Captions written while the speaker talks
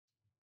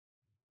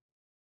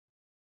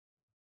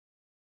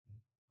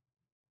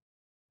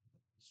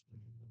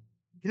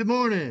Good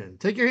morning.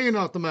 Take your hand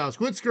off the mouse.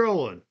 Quit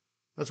scrolling.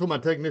 That's what my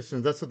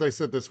technicians, that's what they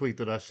said this week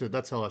that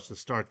that's how I should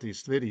start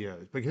these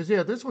videos. Because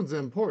yeah, this one's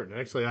important.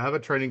 Actually, I have a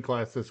training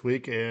class this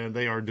week and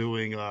they are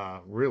doing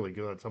really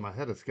good. So I'm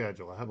ahead of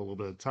schedule. I have a little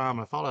bit of time.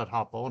 I thought I'd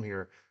hop on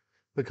here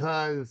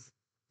because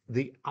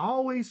the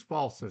always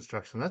false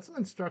instruction, that's an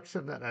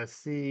instruction that I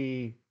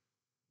see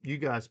you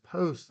guys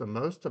post the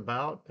most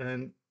about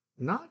and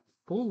not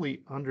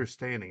fully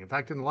understanding. In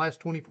fact, in the last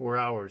 24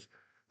 hours,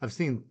 I've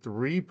seen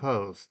 3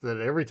 posts that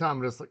every time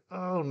I'm just like,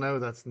 oh no,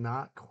 that's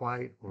not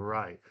quite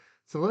right.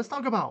 So let's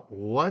talk about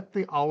what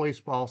the always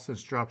false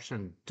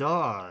instruction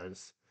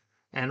does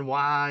and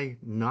why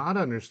not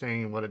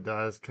understanding what it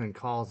does can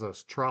cause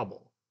us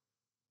trouble.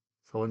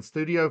 So in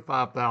Studio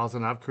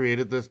 5000, I've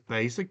created this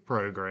basic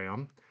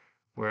program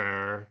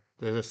where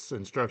this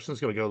instruction is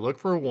going to go look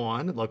for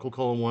one, local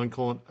colon 1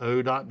 colon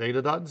O dot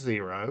data dot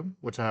 0,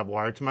 which I have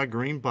wired to my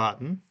green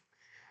button,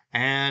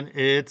 and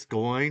it's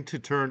going to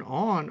turn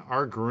on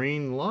our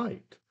green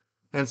light.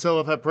 And so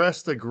if I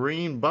press the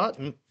green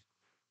button,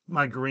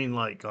 my green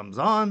light comes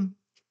on,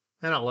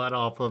 and I let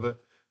off of it,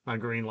 my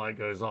green light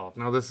goes off.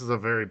 Now, this is a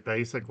very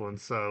basic one,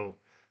 so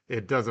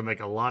it doesn't make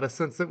a lot of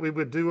sense that we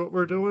would do what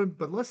we're doing,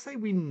 but let's say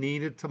we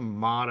needed to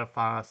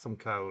modify some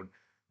code.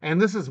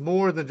 And this is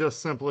more than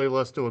just simply,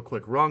 let's do a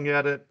quick rung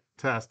edit,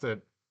 test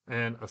it,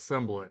 and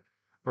assemble it.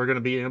 We're going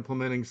to be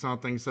implementing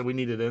something, so we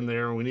need it in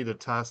there, and we need to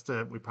test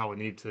it. We probably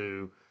need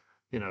to,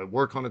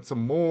 work on it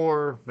some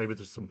more. Maybe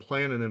there's some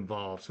planning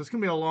involved. So it's going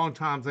to be a long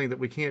time thing that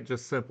we can't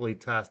just simply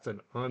test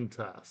and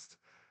untest.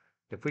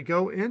 If we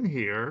go in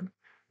here,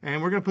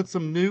 and we're going to put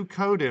some new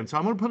code in. So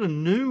I'm going to put a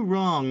new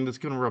rung that's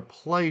going to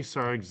replace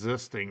our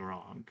existing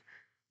rung.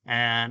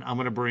 And I'm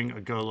going to bring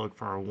a go look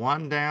for our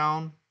 1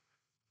 down.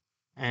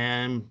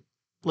 And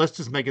let's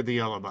just make it the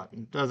yellow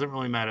button. Doesn't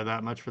really matter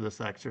that much for this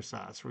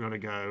exercise. We're going to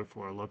go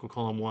for local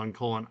colon 1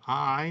 colon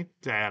I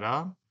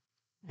data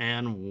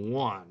and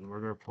 1. We're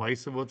going to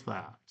replace it with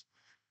that.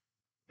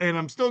 And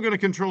I'm still going to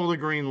control the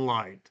green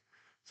light.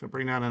 So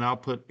bring down an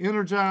output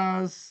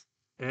energize.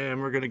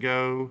 And we're going to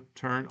go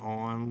turn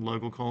on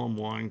local colon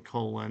 1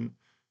 colon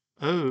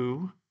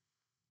O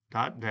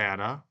dot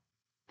data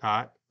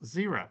dot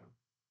 0.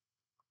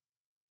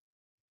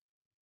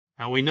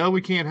 Now we know we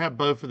can't have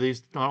both of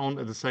these on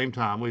at the same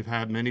time. We've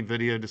had many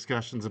video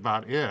discussions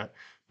about it.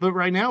 But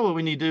right now what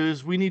we need to do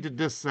is we need to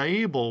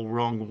disable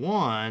rung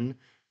 1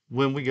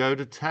 when we go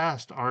to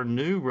test our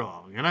new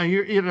rung. And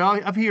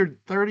I've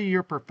heard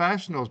 30-year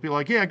professionals be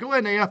like, yeah, go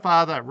ahead and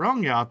AFI that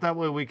rung out. That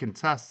way we can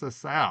test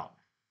this out.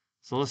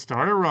 So let's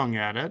start a rung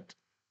edit,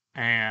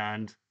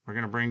 and we're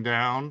going to bring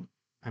down,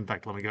 in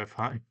fact, let me go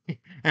find,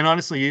 and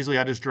honestly, usually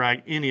I just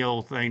drag any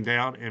old thing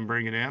down and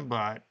bring it in,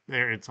 but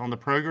there it's on the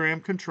program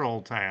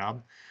control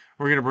tab.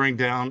 We're going to bring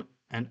down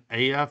an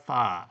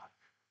AFI.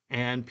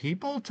 And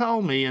people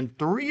tell me, and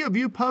 3 of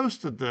you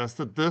posted this,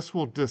 that this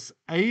will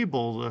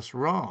disable this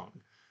rung.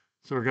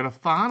 So we're going to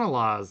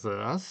finalize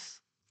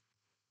this.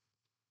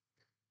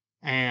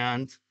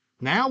 And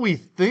now we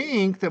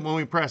think that when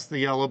we press the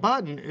yellow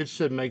button, it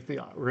should make the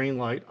green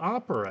light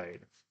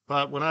operate.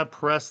 But when I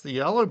press the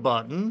yellow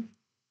button,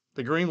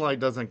 the green light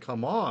doesn't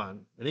come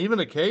on. And even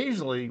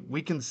occasionally,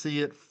 we can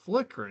see it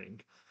flickering.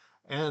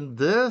 And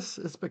this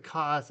is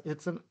because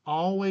it's an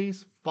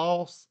always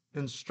false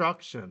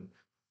instruction.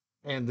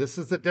 And this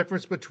is the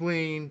difference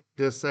between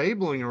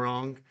disabling a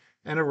rung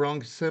and a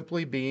rung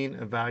simply being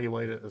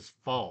evaluated as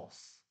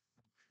false.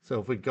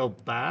 So if we go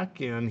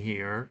back in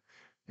here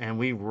and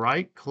we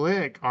right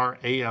click our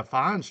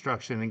AFI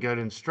instruction and go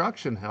to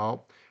instruction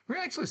help, we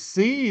actually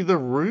see the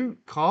root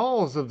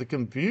cause of the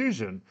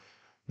confusion.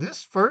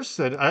 This first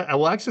said,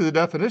 well, actually the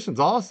definition's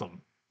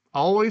awesome.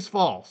 Always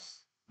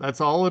false.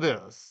 That's all it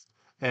is.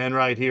 And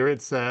right here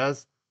it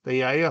says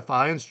the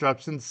AFI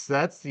instruction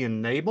sets the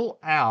enable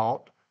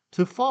out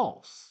to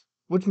false,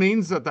 which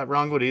means that that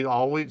rung would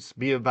always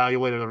be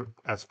evaluated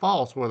as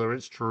false, whether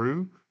it's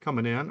true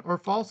coming in or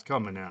false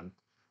coming in.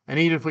 And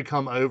even if we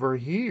come over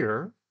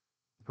here,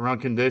 rung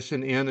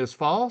condition in is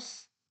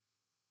false,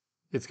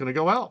 it's going to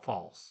go out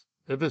false.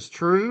 If it's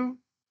true,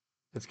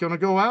 it's going to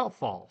go out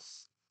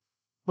false.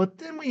 But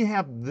then we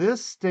have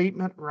this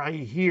statement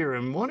right here.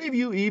 And one of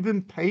you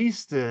even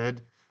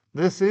pasted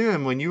this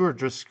in when you were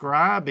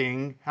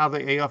describing how the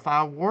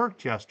AFI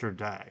worked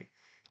yesterday.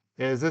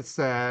 Is it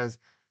says,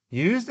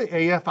 use the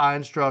AFI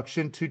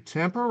instruction to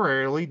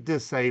temporarily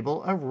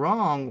disable a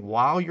rung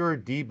while you're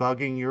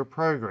debugging your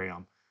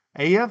program.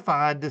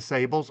 AFI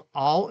disables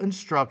all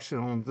instruction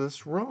on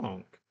this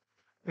rung.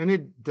 And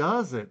it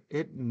doesn't.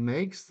 It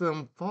makes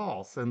them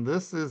false. And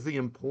this is the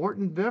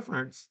important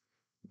difference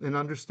in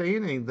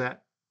understanding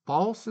that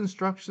false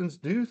instructions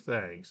do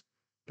things.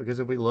 Because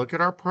if we look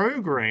at our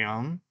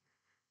program,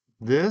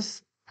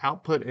 this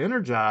output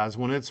energize,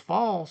 when it's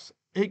false,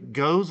 it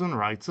goes and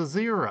writes a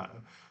 0.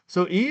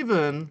 So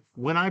even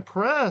when I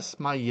press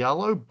my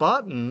yellow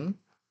button,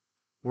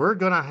 we're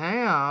going to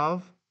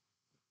have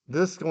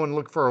this going to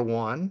look for a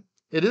 1.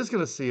 It is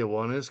going to see a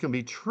 1, and it's going to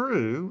be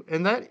true,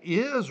 and that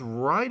is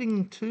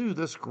writing to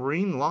this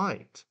green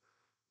light.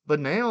 But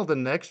now the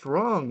next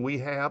rung, we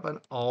have an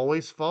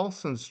always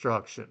false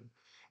instruction.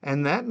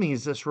 And that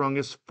means this rung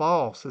is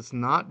false. It's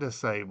not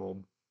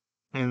disabled.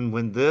 And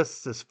when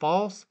this is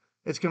false,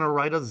 it's going to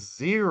write a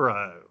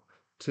 0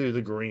 to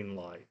the green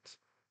light.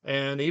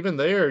 And even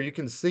there, you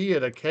can see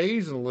it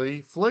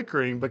occasionally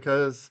flickering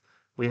because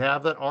we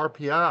have that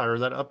RPI or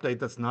that update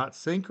that's not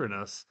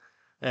synchronous,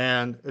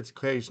 and it's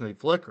occasionally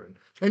flickering.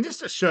 And just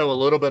to show a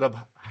little bit of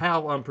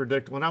how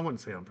unpredictable, and I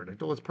wouldn't say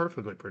unpredictable, it's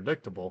perfectly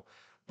predictable,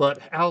 but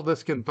how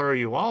this can throw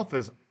you off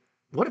is,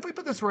 what if we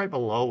put this right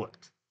below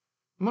it?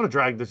 I'm going to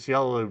drag this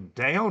yellow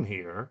down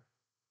here,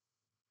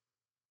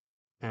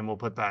 and we'll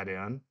put that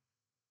in.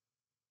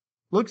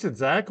 Looks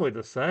exactly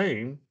the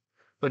same,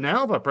 but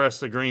now if I press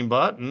the green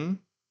button,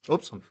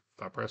 oops, if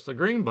I press the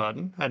green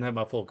button, hadn't had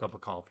my full cup of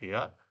coffee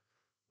yet,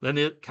 then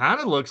it kind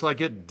of looks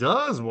like it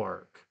does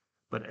work.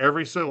 But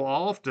every so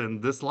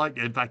often, this light,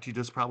 in fact, you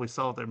just probably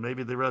saw it there,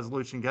 maybe the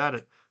resolution got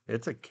it,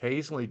 it's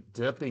occasionally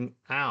dipping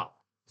out.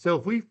 So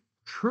if we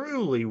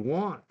truly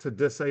want to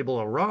disable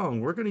a rung,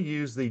 we're going to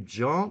use the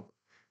jump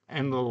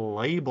and the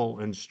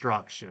label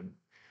instruction.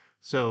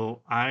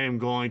 So I am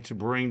going to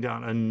bring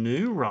down a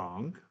new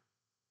rung,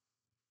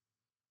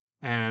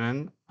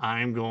 and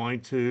I'm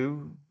going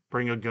to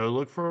bring a go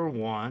look for a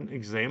 1,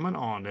 examine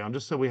on down,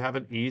 just so we have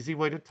an easy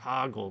way to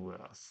toggle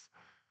this.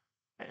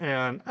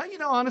 And,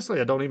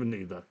 honestly, I don't even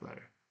need that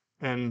there.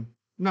 And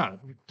no,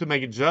 to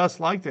make it just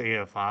like the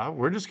AFI,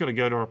 we're just going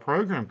to go to our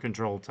Program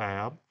Control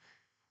tab,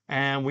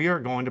 and we are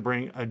going to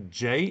bring a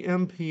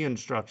JMP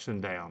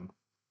instruction down.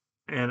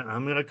 And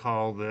I'm going to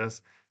call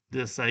this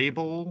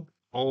Disable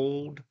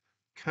Old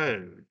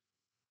Code.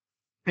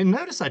 And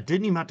notice I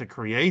didn't even have to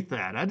create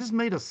that. I just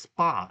made a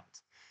spot.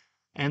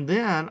 And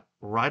then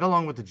right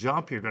along with the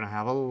jump, you're going to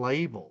have a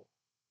label.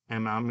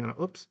 And I'm going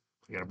to, oops,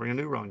 I got to bring a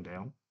new rung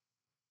down.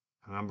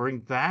 And I'll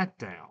bring that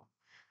down.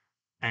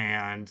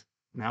 And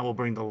now we'll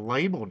bring the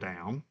label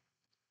down.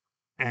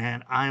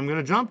 And I'm going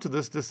to jump to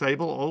this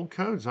disable old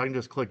code. So I can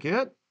just click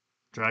it,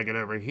 drag it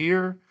over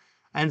here.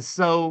 And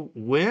so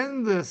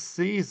when this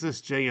sees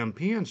this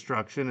JMP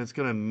instruction, it's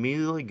going to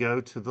immediately go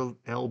to the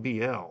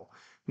LBL.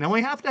 Now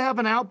we have to have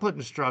an output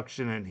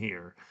instruction in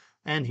here.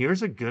 And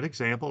here's a good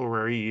example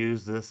where you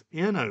use this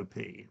NOP.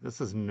 This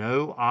is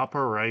no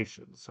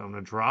operation. So I'm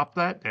going to drop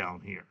that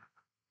down here.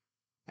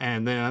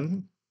 And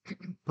then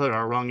put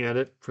our rung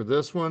edit for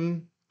this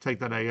one, take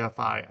that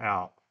AFI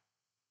out.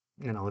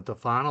 Hit the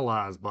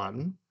finalize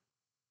button.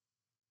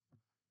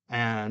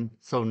 And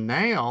so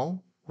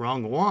now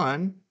rung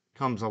 1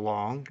 comes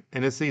along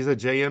and it sees a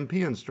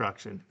JMP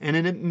instruction. And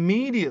it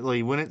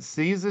immediately, when it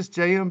sees this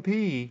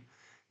JMP,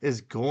 is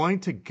going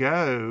to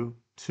go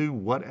to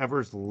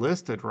whatever's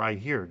listed right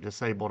here,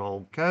 disabled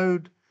old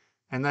code,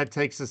 and that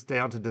takes us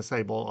down to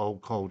disable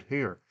old code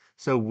here.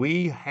 So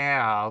we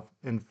have,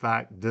 in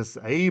fact,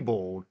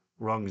 disabled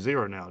rung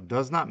 0 now. It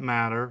does not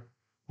matter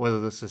whether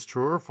this is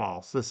true or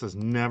false. This is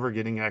never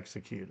getting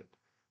executed.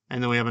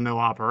 And then we have a no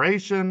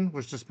operation,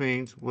 which just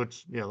means,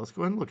 let's go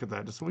ahead and look at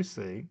that just so we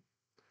see.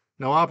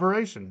 No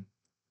operation.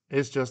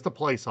 It's just a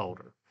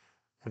placeholder.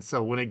 And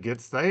so when it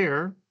gets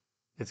there,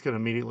 it's going to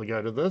immediately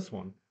go to this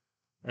one.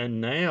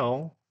 And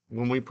now,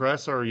 when we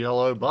press our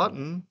yellow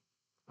button,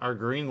 our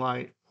green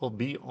light will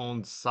be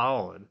on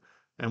solid.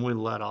 And we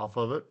let off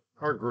of it,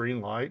 our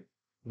green light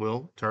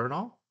will turn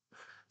off.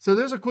 So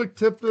there's a quick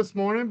tip this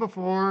morning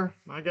before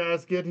my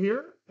guys get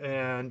here.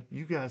 And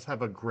you guys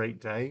have a great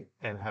day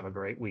and have a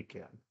great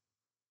weekend.